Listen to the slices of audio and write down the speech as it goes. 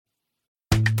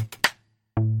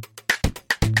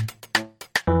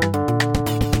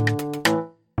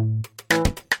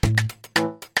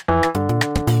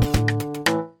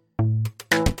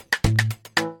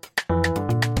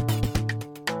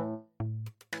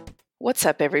What's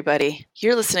up, everybody?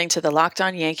 You're listening to the Locked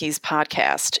On Yankees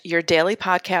podcast, your daily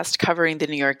podcast covering the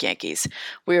New York Yankees.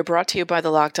 We are brought to you by the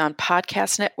Locked On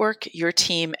Podcast Network, your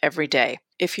team every day.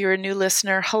 If you're a new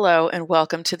listener, hello and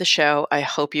welcome to the show. I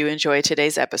hope you enjoy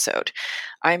today's episode.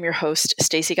 I'm your host,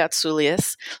 Stacey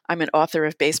Gotsoulias. I'm an author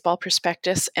of Baseball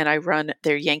Prospectus, and I run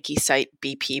their Yankee site,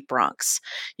 BP Bronx.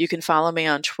 You can follow me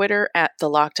on Twitter at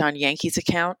the Locked On Yankees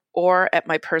account or at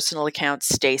my personal account,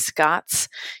 Stace Gotts.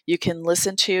 You can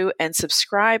listen to and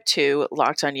subscribe to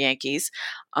Locked On Yankees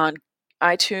on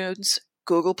iTunes,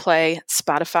 Google Play,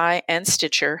 Spotify, and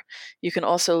Stitcher. You can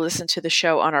also listen to the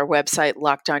show on our website,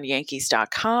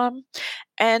 lockedonyankees.com.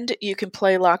 And you can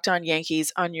play Locked On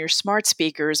Yankees on your smart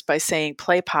speakers by saying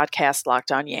play podcast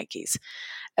Locked On Yankees.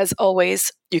 As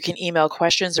always, you can email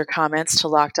questions or comments to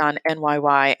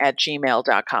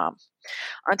lockedonnyy@gmail.com.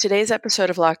 On today's episode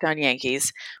of Locked On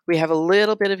Yankees, we have a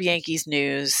little bit of Yankees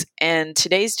news, and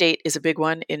today's date is a big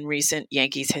one in recent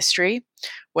Yankees history.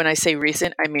 When I say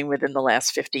recent, I mean within the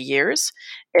last 50 years,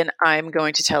 and I'm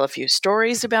going to tell a few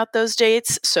stories about those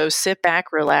dates, so sit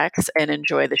back, relax, and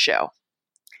enjoy the show.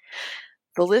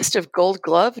 The list of Gold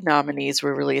Glove nominees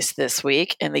were released this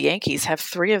week, and the Yankees have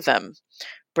 3 of them: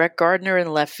 Brett Gardner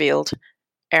in left field,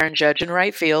 Aaron Judge in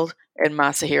right field, and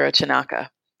Masahiro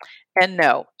Tanaka. And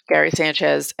no, Gary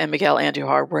Sanchez and Miguel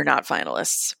Andujar were not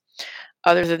finalists.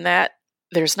 Other than that,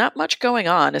 there's not much going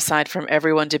on aside from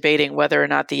everyone debating whether or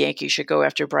not the Yankees should go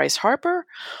after Bryce Harper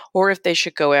or if they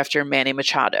should go after Manny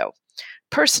Machado.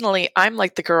 Personally, I'm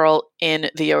like the girl in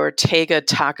the Ortega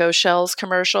taco shells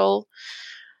commercial.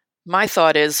 My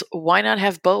thought is, why not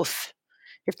have both?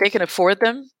 If they can afford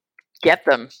them, get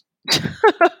them.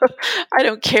 I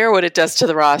don't care what it does to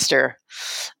the roster.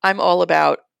 I'm all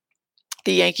about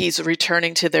the Yankees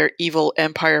returning to their evil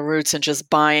empire roots and just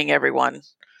buying everyone.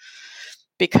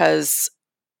 Because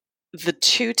the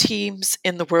 2 teams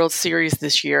in the World Series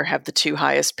this year have the 2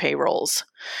 highest payrolls.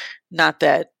 Not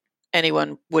that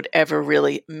anyone would ever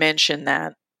really mention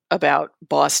that about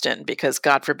Boston, because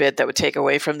God forbid that would take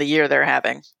away from the year they're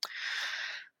having.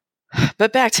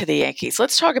 But back to the Yankees.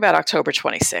 Let's talk about October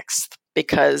 26th,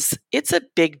 because it's a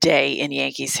big day in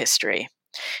Yankees history.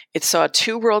 It saw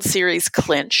 2 World Series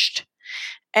clinched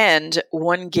and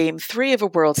 1 Game 3 of a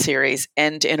World Series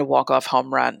end in a walk-off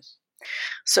home run.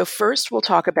 So first, we'll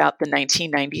talk about the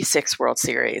 1996 World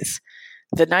Series.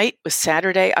 The night was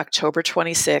Saturday, October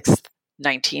 26th,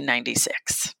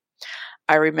 1996.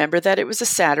 I remember that it was a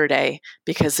Saturday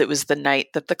because it was the night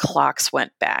that the clocks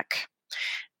went back.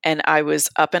 And I was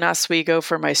up in Oswego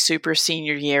for my super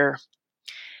senior year,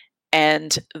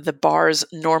 and the bars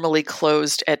normally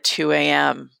closed at 2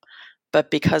 a.m., but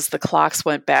because the clocks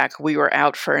went back, we were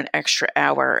out for an extra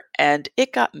hour, and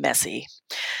it got messy.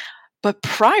 But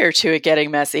prior to it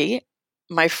getting messy,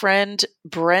 my friend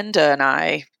Brenda and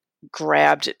I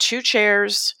grabbed 2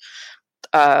 chairs,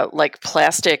 like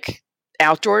plastic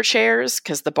outdoor chairs,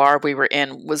 because the bar we were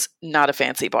in was not a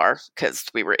fancy bar, because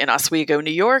we were in Oswego, New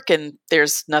York, and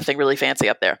there's nothing really fancy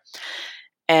up there.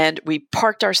 And we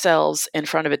parked ourselves in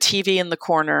front of a TV in the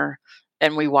corner,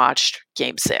 and we watched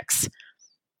Game 6.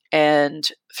 And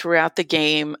throughout the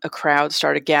game, a crowd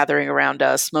started gathering around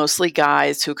us, mostly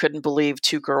guys who couldn't believe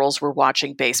 2 girls were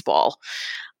watching baseball.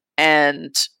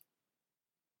 And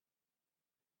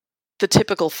the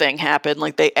typical thing happened,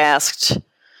 like they asked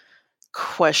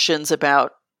questions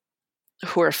about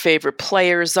who our favorite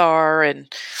players are and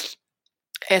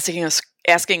asking us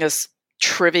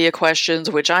trivia questions,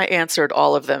 which I answered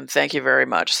all of them. Thank you very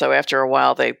much. So after a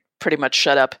while, they pretty much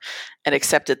shut up and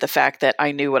accepted the fact that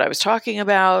I knew what I was talking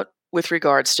about with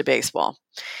regards to baseball.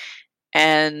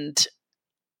 And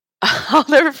I'll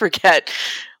never forget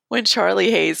when Charlie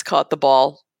Hayes caught the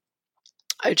ball.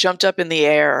 I jumped up in the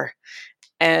air,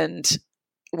 and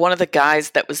one of the guys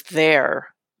that was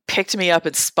there picked me up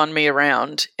and spun me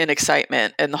around in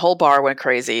excitement, and the whole bar went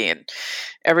crazy and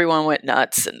everyone went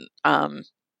nuts. And I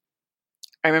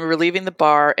remember leaving the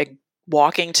bar and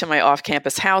walking to my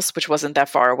off-campus house, which wasn't that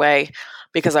far away,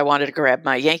 because I wanted to grab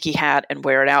my Yankee hat and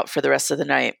wear it out for the rest of the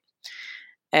night.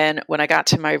 And when I got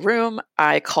to my room,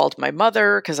 I called my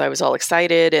mother because I was all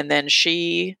excited, and then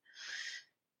she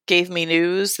gave me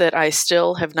news that I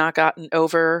still have not gotten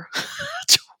over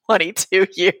 22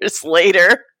 years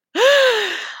later.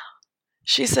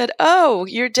 She said, "Oh,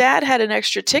 your dad had an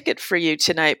extra ticket for you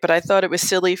tonight, but I thought it was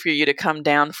silly for you to come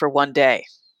down for one day."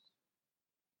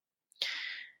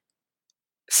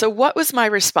 So what was my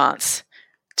response?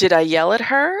 Did I yell at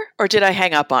her or did I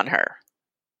hang up on her?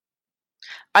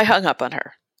 I hung up on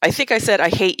her. I think I said, "I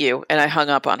hate you," and I hung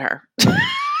up on her.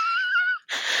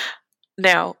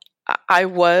 Now, I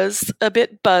was a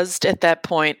bit buzzed at that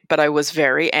point, but I was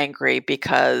very angry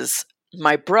because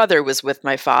my brother was with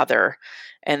my father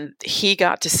and he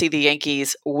got to see the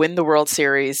Yankees win the World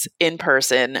Series in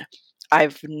person. I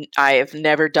have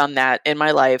never done that in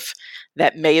my life.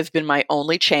 That may have been my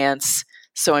only chance,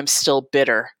 so I'm still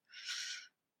bitter.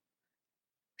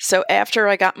 So after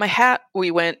I got my hat, we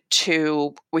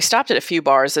stopped at a few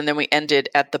bars and then we ended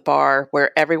at the bar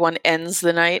where everyone ends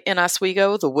the night in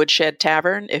Oswego, the Woodshed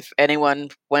Tavern. If anyone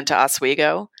went to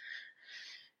Oswego,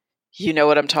 you know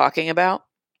what I'm talking about.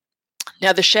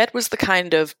 Now, the Shed was the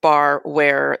kind of bar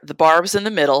where the bar was in the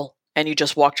middle and you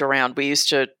just walked around. We used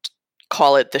to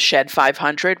call it the Shed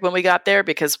 500 when we got there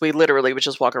because we literally would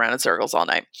just walk around in circles all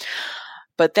night.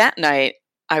 But that night,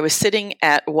 I was sitting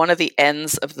at one of the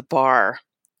ends of the bar.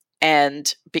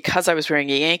 And because I was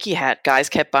wearing a Yankee hat, guys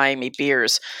kept buying me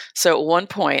beers. So at one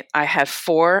point, I had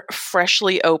 4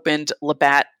 freshly opened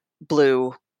Labatt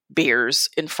Blue beers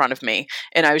in front of me.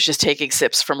 And I was just taking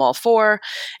sips from all 4.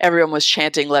 Everyone was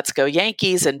chanting, "Let's go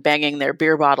Yankees," and banging their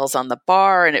beer bottles on the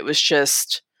bar. And it was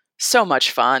just so much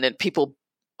fun. And people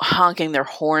honking their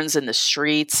horns in the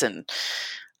streets. And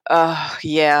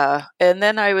yeah. And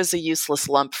then I was a useless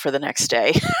lump for the next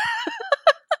day.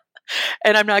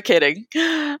 And I'm not kidding.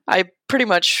 I pretty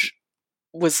much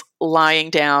was lying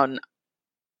down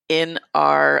in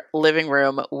our living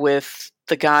room with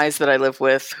the guys that I live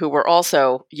with who were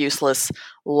also useless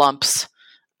lumps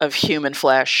of human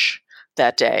flesh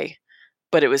that day.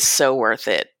 But it was so worth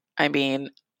it. I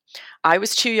mean, I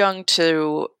was too young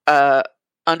to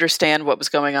understand what was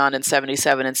going on in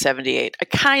 77 and 78. I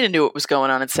kind of knew what was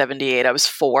going on in 78. I was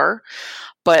 4.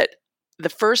 But the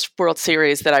first World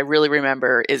Series that I really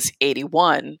remember is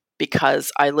 81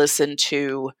 because I listened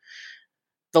to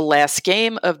the last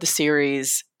game of the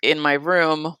series in my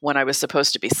room when I was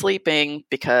supposed to be sleeping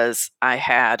because I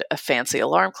had a fancy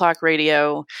alarm clock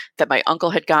radio that my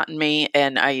uncle had gotten me,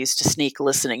 and I used to sneak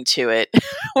listening to it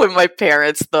when my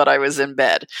parents thought I was in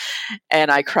bed.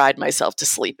 And I cried myself to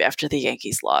sleep after the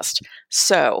Yankees lost.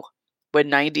 So when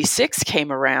 96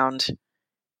 came around,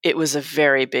 it was a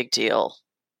very big deal.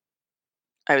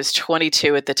 I was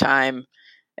 22 at the time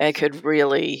and could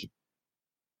really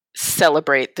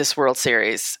celebrate this World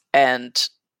Series. And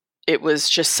it was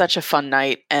just such a fun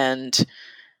night. And,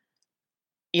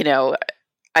 you know,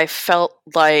 I felt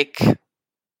like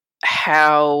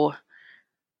how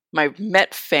my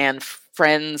Met fan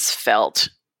friends felt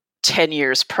 10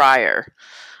 years prior.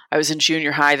 I was in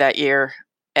junior high that year,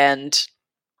 and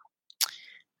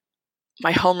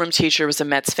my homeroom teacher was a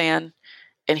Mets fan,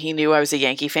 and he knew I was a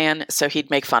Yankee fan, so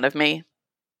he'd make fun of me.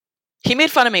 He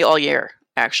made fun of me all year,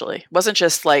 actually. It wasn't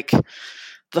just like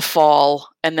the fall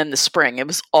and then the spring. It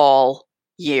was all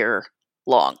year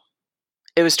long.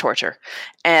 It was torture.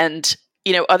 And,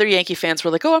 you know, other Yankee fans were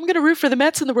like, "Oh, I'm going to root for the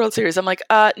Mets in the World Series." I'm like,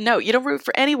 no, you don't root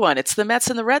for anyone. It's the Mets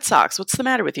and the Red Sox. What's the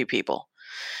matter with you people?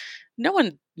 No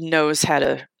one knows how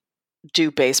to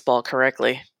do baseball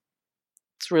correctly.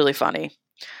 It's really funny.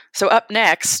 So up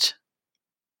next,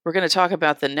 we're going to talk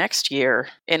about the next year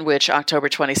in which October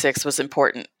 26th was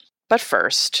important. But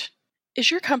first, is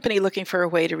your company looking for a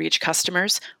way to reach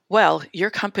customers? Well,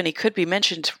 your company could be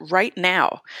mentioned right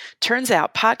now. Turns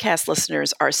out podcast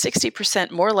listeners are 60%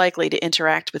 more likely to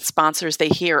interact with sponsors they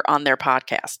hear on their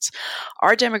podcasts.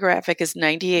 Our demographic is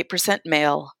 98%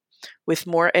 male, with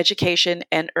more education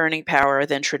and earning power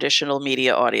than traditional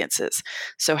media audiences.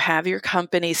 So have your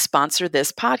company sponsor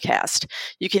this podcast.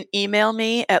 You can email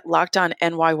me at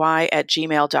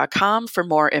lockedonnyy@gmail.com for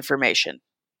more information.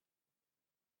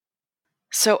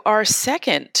 So our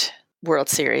second World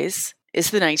Series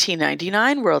is the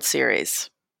 1999 World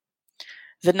Series.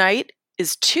 The night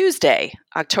is Tuesday,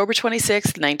 October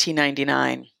 26th,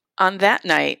 1999. On that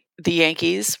night, the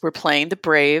Yankees were playing the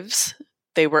Braves.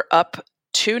 They were up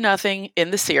 2-0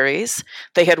 in the series.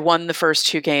 They had won the first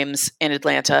 2 games in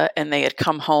Atlanta, and they had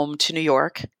come home to New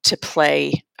York to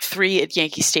play 3 at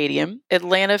Yankee Stadium.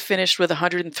 Atlanta finished with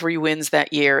 103 wins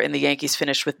that year, and the Yankees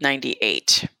finished with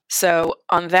 98. So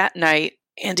on that night,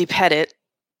 Andy Pettitte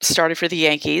started for the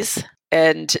Yankees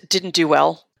and didn't do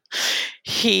well.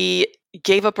 He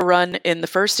gave up a run in the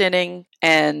first inning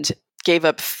and gave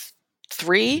up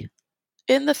 3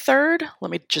 in the third.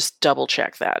 Let me just double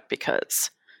check that because...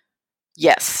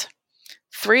 Yes,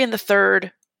 3 in the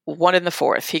third, 1 in the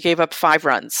fourth. He gave up 5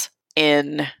 runs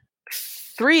in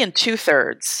 3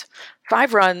 2/3.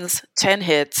 5 runs, 10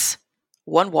 hits,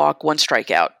 1 walk, 1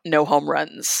 strikeout, no home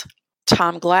runs.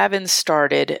 Tom Glavine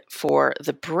started for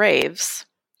the Braves.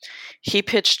 He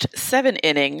pitched 7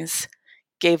 innings,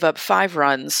 gave up 5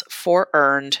 runs, 4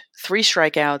 earned, 3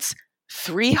 strikeouts,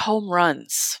 3 home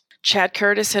runs. Chad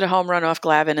Curtis hit a home run off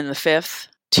Glavine in the 5th.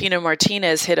 Tino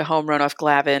Martinez hit a home run off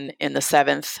Glavine in the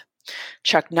 7th.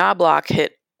 Chuck Knobloch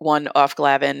hit one off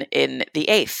Glavine in the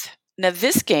 8th. Now,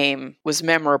 this game was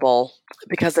memorable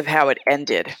because of how it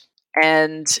ended.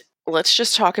 And let's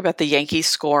just talk about the Yankees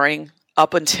scoring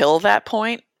up until that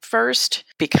point first,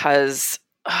 because,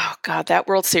 oh God, that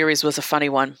World Series was a funny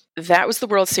one. That was the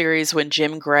World Series when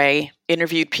Jim Gray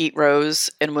interviewed Pete Rose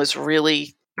and was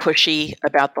really pushy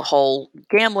about the whole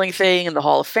gambling thing and the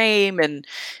Hall of Fame, and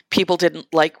people didn't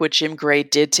like what Jim Gray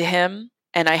did to him.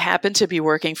 And I happened to be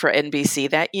working for NBC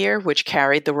that year, which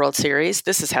carried the World Series.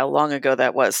 This is how long ago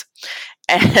that was.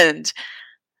 And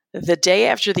the day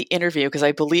after the interview, because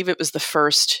I believe it was the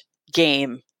first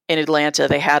game in Atlanta,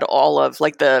 they had all of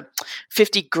like the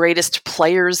 50 greatest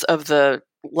players of the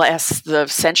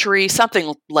century,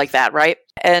 something like that, right?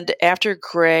 And after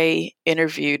Gray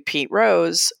interviewed Pete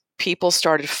Rose, people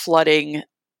started flooding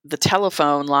the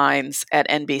telephone lines at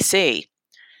NBC.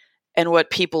 And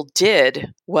what people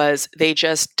did was they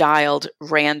just dialed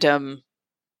random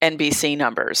NBC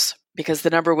numbers, because the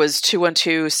number was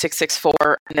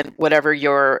 212-664 and then whatever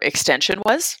your extension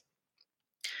was.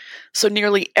 So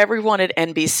nearly everyone at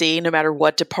NBC, no matter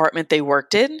what department they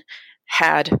worked in,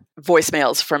 had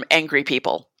voicemails from angry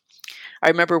people. I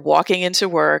remember walking into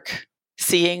work,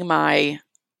 seeing my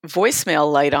voicemail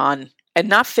light on, and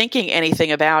not thinking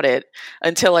anything about it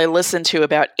until I listened to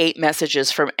about 8 messages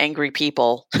from angry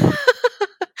people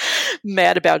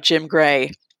mad about Jim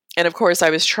Gray. And of course, I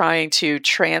was trying to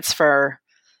transfer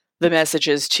the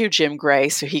messages to Jim Gray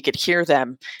so he could hear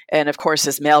them. And of course,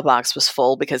 his mailbox was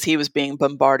full because he was being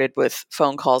bombarded with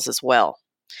phone calls as well.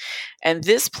 And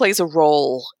this plays a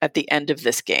role at the end of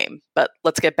this game. But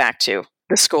let's get back to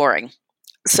the scoring.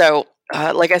 So,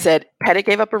 like I said, Pettitte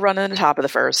gave up a run in the top of the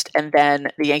first, and then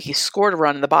the Yankees scored a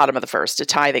run in the bottom of the first to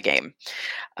tie the game.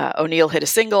 O'Neill hit a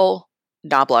single.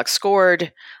 Knobloch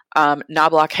scored.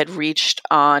 Knobloch had reached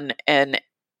on an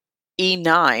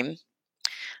E9,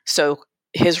 so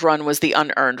his run was the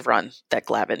unearned run that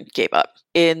Glavine gave up.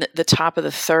 In the top of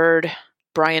the third,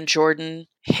 Brian Jordan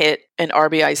hit an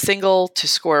RBI single to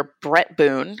score Brett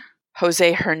Boone.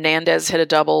 Jose Hernandez hit a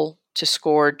double to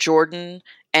score Jordan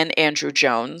and Andrew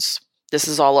Jones. This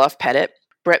is all off Pettitte.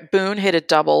 Brett Boone hit a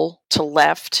double to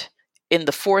left in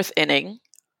the 4th inning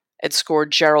and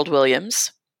scored Gerald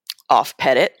Williams off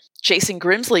Pettitte. Jason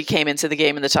Grimsley came into the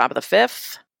game in the top of the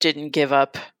 5th, didn't give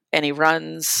up any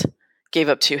runs, gave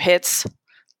up 2 hits,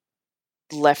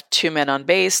 left 2 men on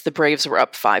base. The Braves were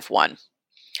up 5-1.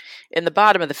 In the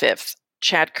bottom of the 5th,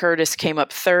 Chad Curtis came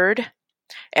up 3rd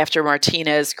after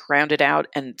Martinez grounded out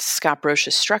and Scott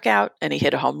Brosius struck out, and he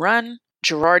hit a home run.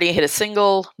 Girardi hit a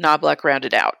single, Knobloch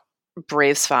grounded out.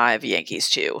 Braves 5, Yankees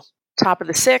 2. Top of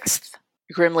the 6th,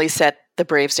 Grimley set the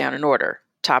Braves down in order.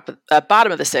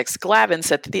 Bottom of the 6th, Glavine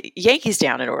set the Yankees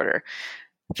down in order.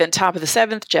 Then top of the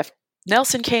 7th, Jeff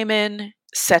Nelson came in,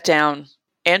 set down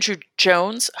Andrew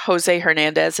Jones, Jose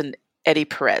Hernandez, and Eddie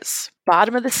Perez.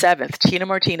 Bottom of the 7th, Tino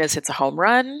Martinez hits a home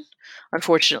run.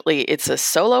 Unfortunately, it's a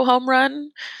solo home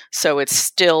run, so it's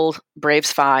still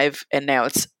Braves 5, and now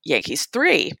it's Yankees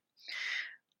 3.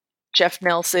 Jeff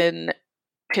Nelson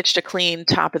pitched a clean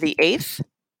top of the 8th.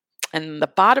 And the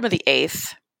bottom of the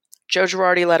 8th, Joe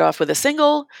Girardi led off with a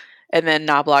single, and then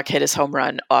Knobloch hit his home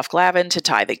run off Glavine to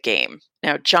tie the game.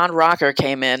 Now, John Rocker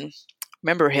came in.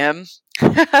 Remember him?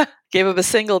 Gave up a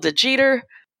single to Jeter.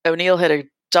 O'Neill hit a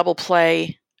double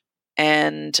play,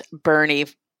 and Bernie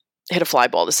hit a fly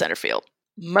ball to center field.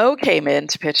 Mo came in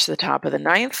to pitch the top of the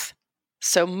 9th.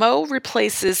 So Mo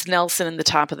replaces Nelson in the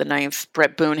top of the 9th.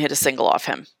 Brett Boone hit a single off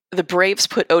him. The Braves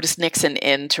put Otis Nixon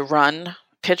in to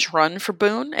pitch run for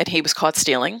Boone, and he was caught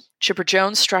stealing. Chipper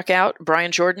Jones struck out.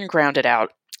 Brian Jordan grounded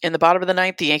out. In the bottom of the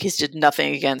 9th, the Yankees did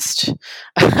nothing against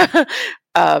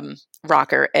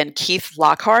Rocker. And Keith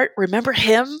Lockhart, remember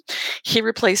him? He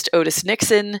replaced Otis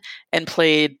Nixon and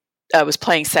was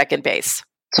playing second base.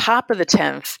 Top of the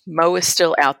 10th, Mo is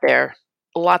still out there.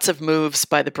 Lots of moves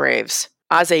by the Braves.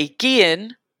 Ozzie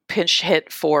Guillen pinch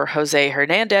hit for Jose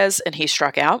Hernandez, and he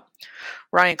struck out.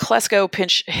 Ryan Klesko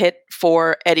pinch hit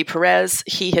for Eddie Perez.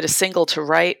 He hit a single to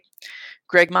right.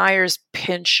 Greg Myers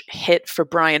pinch hit for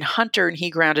Brian Hunter, and he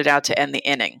grounded out to end the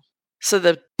inning. So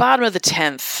the bottom of the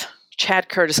 10th, Chad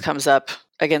Curtis comes up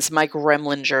against Mike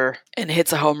Remlinger and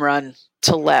hits a home run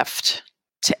to left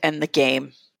to end the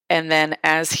game. And then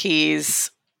as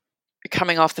he's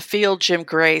coming off the field, Jim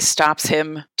Gray stops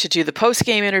him to do the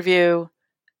post-game interview,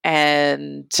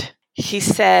 and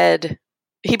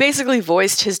he basically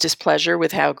voiced his displeasure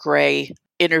with how Gray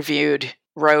interviewed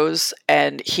Rose,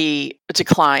 and he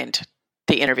declined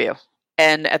the interview.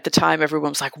 And at the time, everyone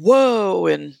was like, whoa,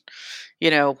 and,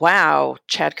 wow,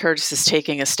 Chad Curtis is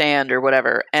taking a stand or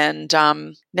whatever. And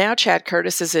now Chad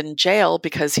Curtis is in jail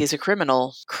because he's a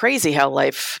criminal. Crazy how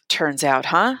life turns out,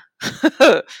 huh?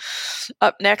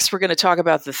 Up next, we're going to talk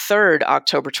about the third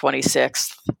October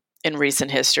 26th in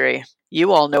recent history.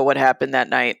 You all know what happened that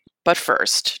night. But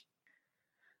first,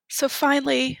 so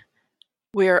finally,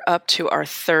 we're up to our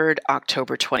third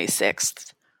October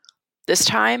 26th. This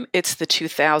time, it's the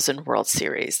 2000 World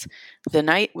Series. The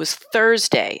night was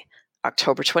Thursday,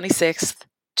 October 26th,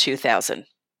 2000.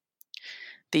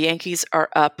 The Yankees are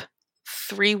up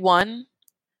 3-1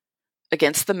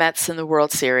 against the Mets in the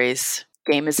World Series.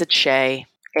 Game is at Shea.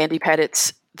 Andy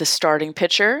Pettit's the starting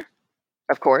pitcher,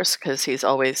 of course, because he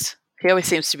always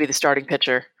seems to be the starting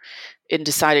pitcher in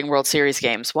deciding World Series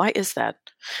games. Why is that?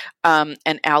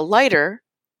 And Al Leiter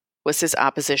was his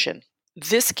opposition.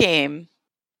 This game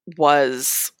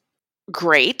was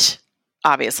great,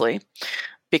 obviously,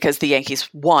 because the Yankees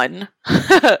won.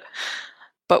 But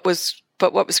what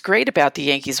was great about the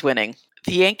Yankees winning?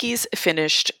 The Yankees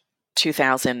finished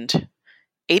 2000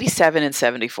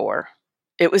 87-74.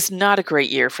 It was not a great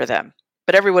year for them,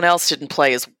 but everyone else didn't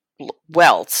play as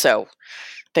well, so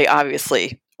they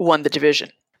obviously won the division.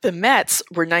 The Mets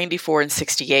were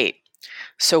 94-68.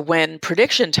 So when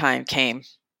prediction time came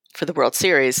for the World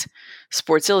Series,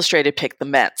 Sports Illustrated picked the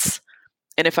Mets.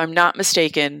 And if I'm not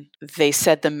mistaken, they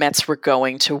said the Mets were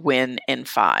going to win in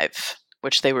 5,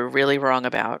 which they were really wrong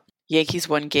about. Yankees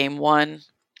won Game 1.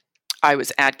 I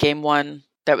was at Game 1.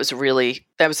 That was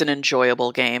an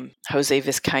enjoyable game. Jose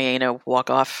Vizcaíno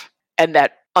walk-off. And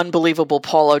that unbelievable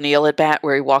Paul O'Neill at bat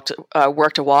where he worked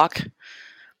a walk.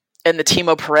 And the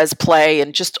Timo Perez play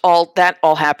and just all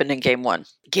happened in Game 1.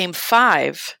 Game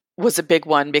 5 was a big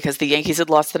one because the Yankees had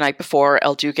lost the night before.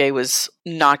 El Duque was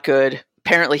not good.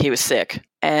 Apparently he was sick.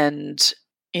 And,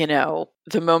 the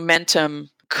momentum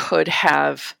could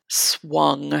have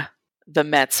swung the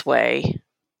Mets' way.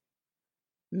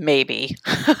 Maybe.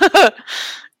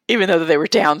 Even though they were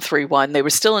down 3-1, they were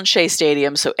still in Shea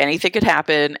Stadium, so anything could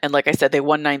happen. And like I said, they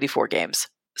won 94 games.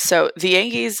 So the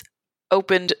Yankees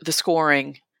opened the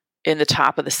scoring in the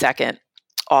top of the second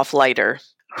off Leiter,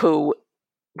 who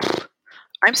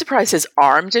I'm surprised his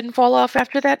arm didn't fall off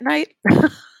after that night.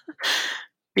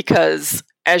 Because,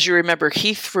 as you remember,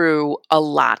 he threw a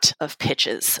lot of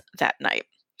pitches that night.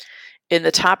 In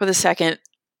the top of the second,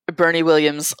 Bernie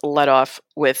Williams led off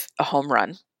with a home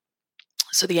run.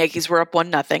 So the Yankees were up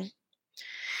 1-0.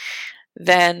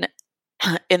 Then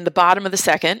in the bottom of the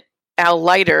second, Al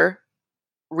Leiter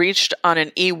reached on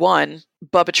an E1.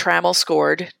 Bubba Trammell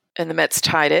scored, and the Mets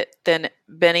tied it. Then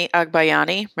Benny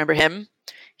Agbayani, remember him?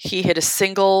 He hit a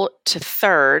single to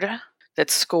third that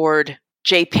scored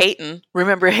Jay Payton.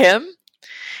 Remember him?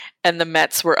 And the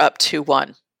Mets were up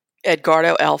 2-1.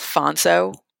 Edgardo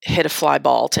Alfonso hit a fly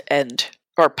ball to end,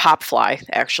 or pop fly,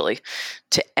 actually,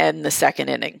 to end the second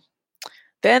inning.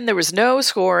 Then there was no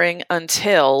scoring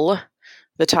until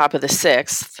the top of the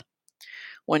sixth,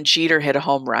 when Jeter hit a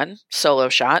home run, solo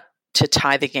shot, to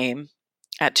tie the game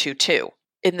at 2-2.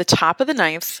 In the top of the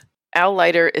ninth, Al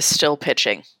Leiter is still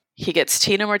pitching. He gets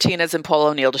Tino Martinez and Paul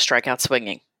O'Neill to strike out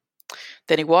swinging.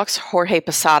 Then he walks Jorge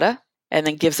Posada and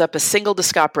then gives up a single to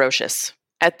Scott Brocious.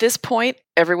 At this point,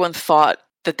 everyone thought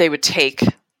that they would take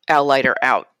Al Leiter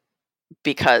out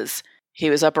because he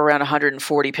was up around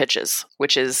 140 pitches,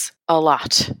 which is a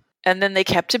lot. And then they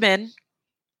kept him in,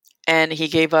 and he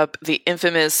gave up the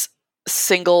infamous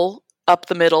single up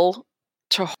the middle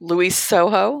to Luis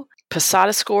Sojo.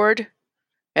 Posada scored,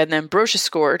 and then Brocious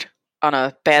scored on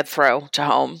a bad throw to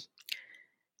home.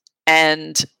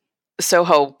 And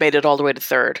Sojo made it all the way to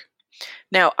third.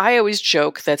 Now, I always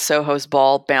joke that Sojo's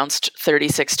ball bounced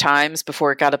 36 times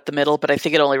before it got up the middle, but I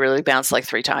think it only really bounced like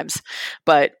 3 times.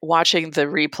 But watching the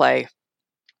replay,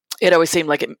 it always seemed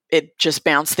like it just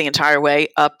bounced the entire way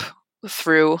up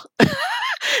through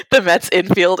the Mets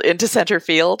infield into center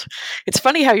field. It's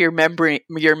funny how your memory,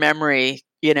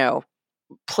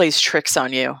 plays tricks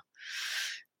on you.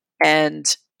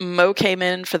 And Mo came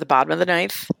in for the bottom of the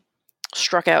ninth,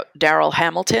 struck out Darrell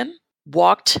Hamilton,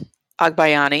 walked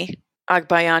Agbayani.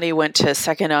 Agbayani went to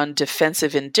second on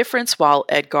defensive indifference while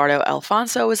Edgardo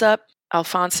Alfonso was up.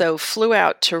 Alfonso flew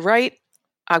out to right.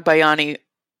 Agbayani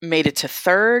made it to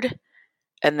third.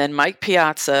 And then Mike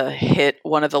Piazza hit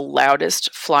one of the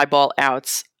loudest fly ball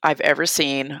outs I've ever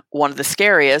seen, one of the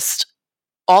scariest.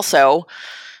 Also,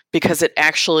 because it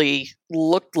actually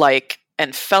looked like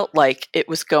and felt like it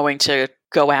was going to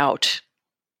go out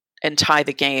and tie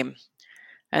the game.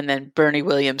 And then Bernie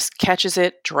Williams catches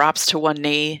it, drops to one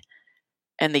knee,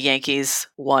 and the Yankees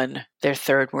won their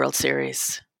third World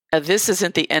Series. Now, this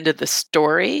isn't the end of the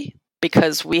story,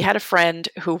 because we had a friend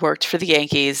who worked for the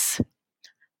Yankees,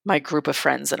 my group of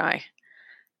friends and I,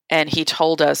 and he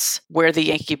told us where the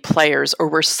Yankee players, or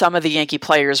where some of the Yankee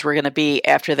players were going to be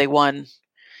after they won.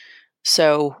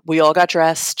 So we all got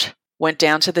dressed, went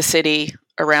down to the city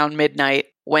around midnight,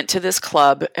 went to this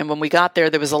club, and when we got there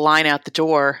was a line out the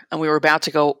door, and we were about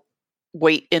to go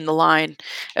wait in the line,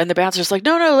 and the bouncer's like,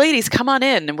 no, ladies, come on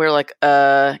in. And we're like,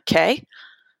 okay.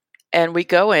 And we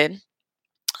go in,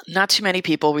 not too many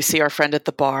people. We see our friend at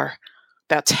the bar.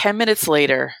 About 10 minutes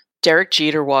later, Derek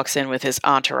Jeter walks in with his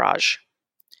entourage.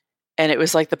 And it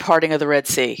was like the parting of the Red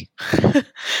Sea.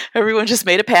 Everyone just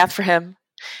made a path for him.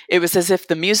 It was as if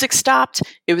the music stopped.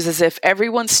 It was as if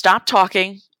everyone stopped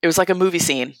talking. It was like a movie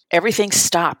scene. Everything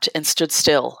stopped and stood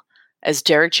still as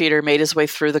Derek Jeter made his way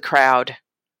through the crowd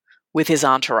with his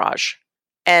entourage.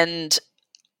 And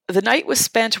the night was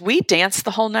spent. We danced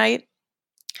the whole night.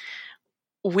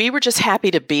 We were just happy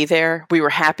to be there. We were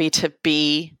happy to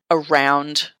be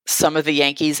around some of the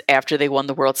Yankees after they won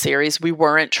the World Series. We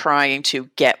weren't trying to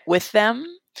get with them.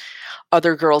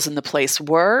 Other girls in the place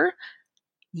were.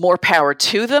 More power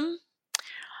to them.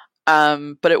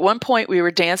 But at one point, we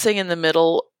were dancing in the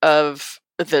middle of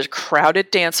the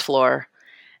crowded dance floor,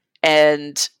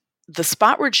 and the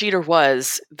spot where Jeter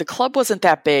was, the club wasn't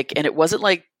that big, and it wasn't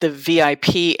like the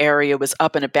VIP area was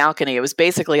up in a balcony. It was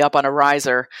basically up on a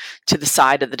riser to the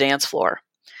side of the dance floor.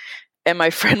 And my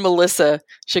friend Melissa,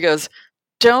 she goes,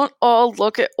 don't all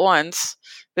look at once,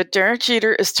 but Derek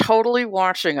Jeter is totally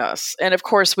watching us. And of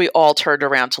course, we all turned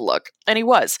around to look. And he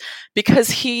was,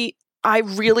 because I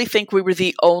really think we were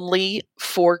the only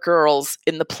 4 girls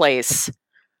in the place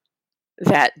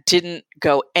that didn't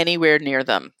go anywhere near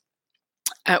them.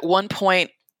 At one point,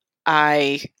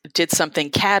 I did something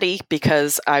catty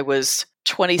because I was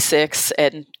 26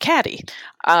 and catty.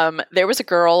 There was a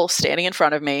girl standing in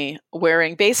front of me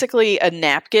wearing basically a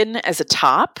napkin as a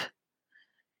top.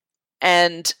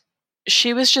 And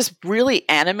she was just really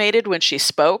animated when she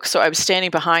spoke. So I was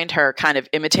standing behind her, kind of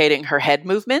imitating her head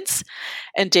movements.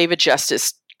 And David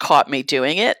Justice caught me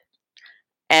doing it.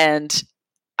 And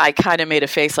I kind of made a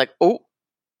face like, oh,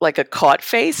 like a caught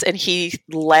face. And he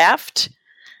laughed.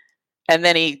 And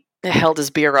then he held his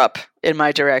beer up in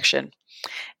my direction.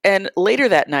 And later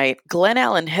that night, Glenn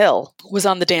Allen Hill was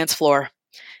on the dance floor.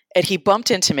 And he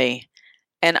bumped into me.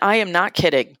 And I am not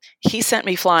kidding. He sent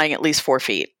me flying at least 4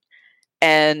 feet.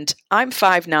 And I'm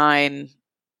 5'9"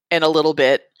 and a little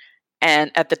bit.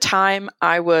 And at the time,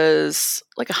 I was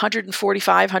like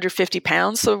 145, 150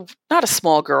 pounds, so not a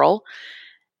small girl.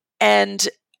 And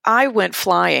I went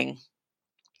flying.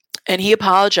 And he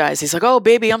apologized. He's like, oh,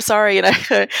 baby, I'm sorry. And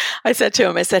I said to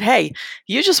him, I said, hey,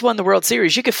 you just won the World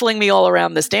Series. You could fling me all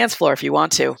around this dance floor if you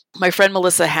want to. My friend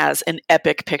Melissa has an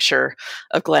epic picture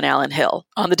of Glenn Allen Hill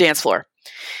on the dance floor.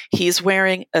 He's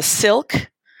wearing a silk,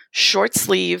 short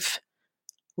sleeve,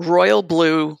 royal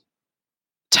blue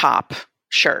top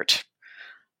shirt,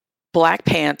 black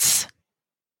pants,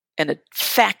 and a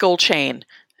fat gold chain.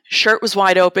 Shirt was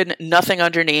wide open, nothing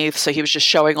underneath, so he was just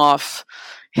showing off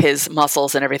his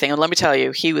muscles and everything. And let me tell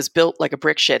you, he was built like a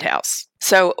brick shit house.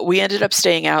 So we ended up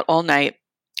staying out all night.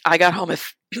 I got home at,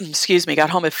 got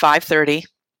home at 5:30,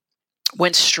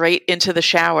 went straight into the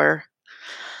shower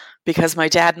because my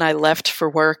dad and I left for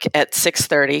work at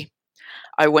 6:30.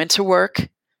 I went to work,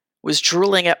 was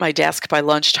drooling at my desk by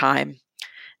lunchtime.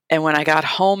 And when I got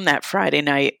home that Friday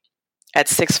night at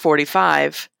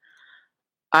 6:45,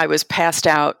 I was passed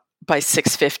out by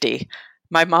 6:50.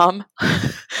 My mom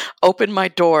opened my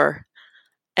door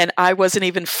and I wasn't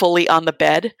even fully on the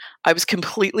bed. I was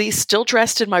completely still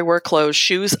dressed in my work clothes,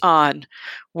 shoes on,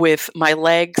 with my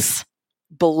legs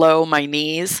below my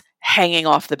knees, hanging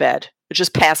off the bed. I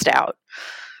just passed out.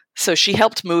 So she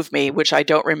helped move me, which I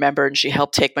don't remember, and she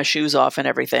helped take my shoes off and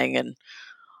everything. And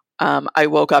I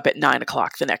woke up at 9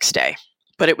 o'clock the next day,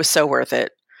 but it was so worth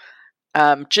it.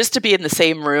 Just to be in the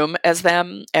same room as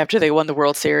them after they won the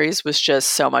World Series was just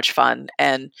so much fun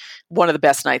and one of the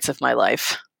best nights of my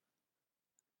life.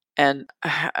 And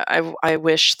I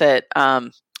wish that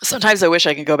sometimes I wish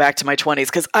I could go back to my 20s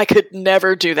because I could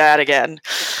never do that again.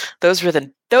 Those were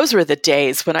the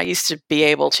days when I used to be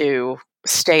able to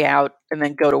stay out and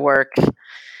then go to work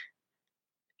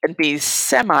and be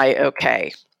semi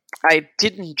okay. I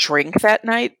didn't drink that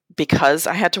night because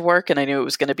I had to work and I knew it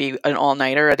was going to be an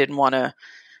all-nighter. I didn't want to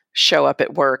show up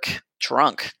at work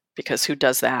drunk because who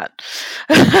does that?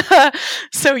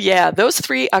 So yeah, those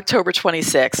 3 October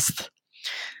 26th,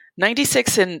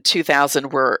 96 and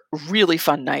 2000 were really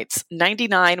fun nights.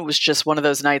 99 was just one of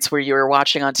those nights where you were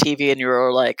watching on TV and you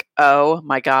were like, oh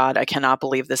my God, I cannot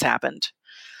believe this happened.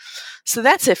 So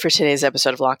that's it for today's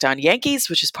episode of Locked On Yankees,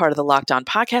 which is part of the Locked On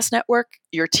Podcast Network,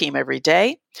 your team every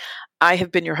day. I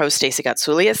have been your host, Stacey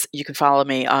Gotsoulias. You can follow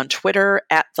me on Twitter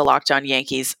at the Locked On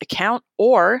Yankees account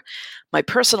or my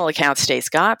personal account, Stace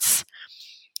Gotts.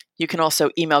 You can also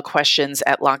email questions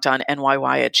at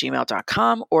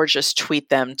lockedonnyy@gmail.com or just tweet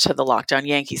them to the Locked On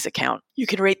Yankees account. You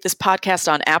can rate this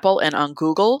podcast on Apple and on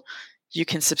Google. You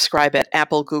can subscribe at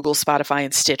Apple, Google, Spotify,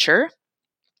 and Stitcher.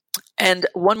 And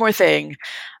one more thing,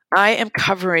 I am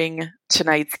covering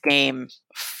tonight's game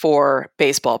for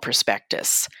Baseball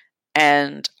Prospectus,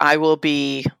 and I will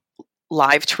be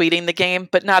live tweeting the game,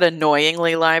 but not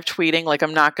annoyingly live tweeting. Like,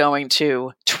 I'm not going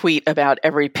to tweet about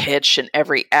every pitch and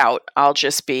every out. I'll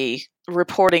just be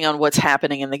reporting on what's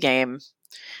happening in the game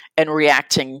and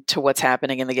reacting to what's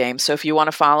happening in the game. So if you want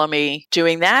to follow me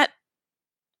doing that,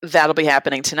 that'll be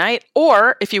happening tonight.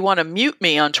 Or if you want to mute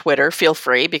me on Twitter, feel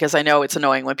free, because I know it's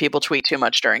annoying when people tweet too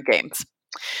much during games.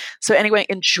 So anyway,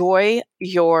 enjoy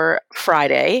your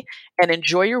Friday and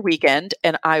enjoy your weekend,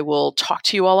 and I will talk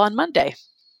to you all on Monday.